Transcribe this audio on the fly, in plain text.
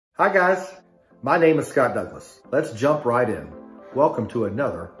Hi guys, my name is Scott Douglas. Let's jump right in. Welcome to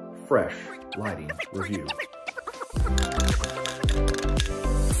another fresh lighting review.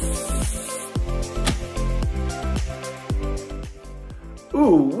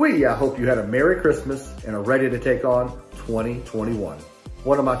 Ooh-wee, I hope you had a Merry Christmas and are ready to take on 2021.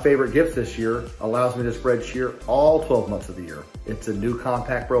 One of my favorite gifts this year allows me to spread cheer all 12 months of the year. It's a new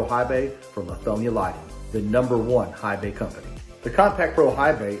Compact Pro High Bay from Lithonia Lighting, the #1 high bay company. The Compact Pro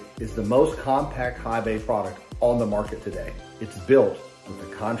High Bay is the most compact high bay product on the market today. It's built with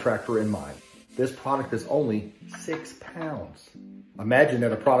the contractor in mind. This product is only 6 pounds. Imagine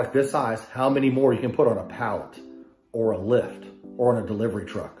at a product this size, how many more you can put on a pallet or a lift or on a delivery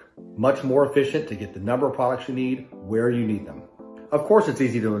truck. Much more efficient to get the number of products you need where you need them. Of course, it's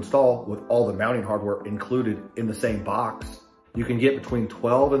easy to install with all the mounting hardware included in the same box. You can get between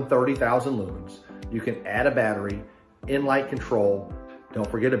 12 and 30,000 lumens. You can add a battery, in-light control. Don't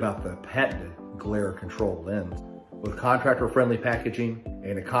forget about the patented glare control lens. With contractor-friendly packaging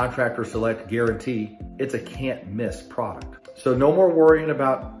and a contractor select guarantee, it's a can't-miss product. So no more worrying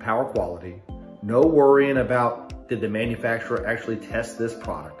about power quality. No worrying about did the manufacturer actually test this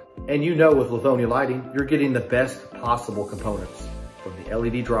product. And you know with Lithonia Lighting, you're getting the best possible components from the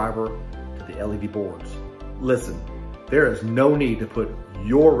LED driver to the LED boards. Listen, there is no need to put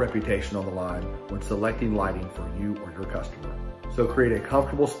your reputation on the line when selecting lighting for you or your customer. So create a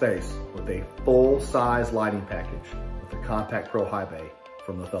comfortable space with a full-size lighting package with the Compact Pro High Bay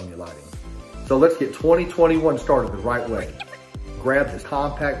from Lithonia Lighting. So let's get 2021 started the right way. Grab this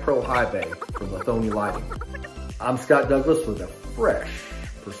Compact Pro High Bay from Lithonia Lighting. I'm Scott Douglas with a fresh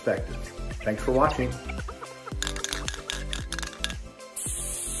perspective. Thanks for watching.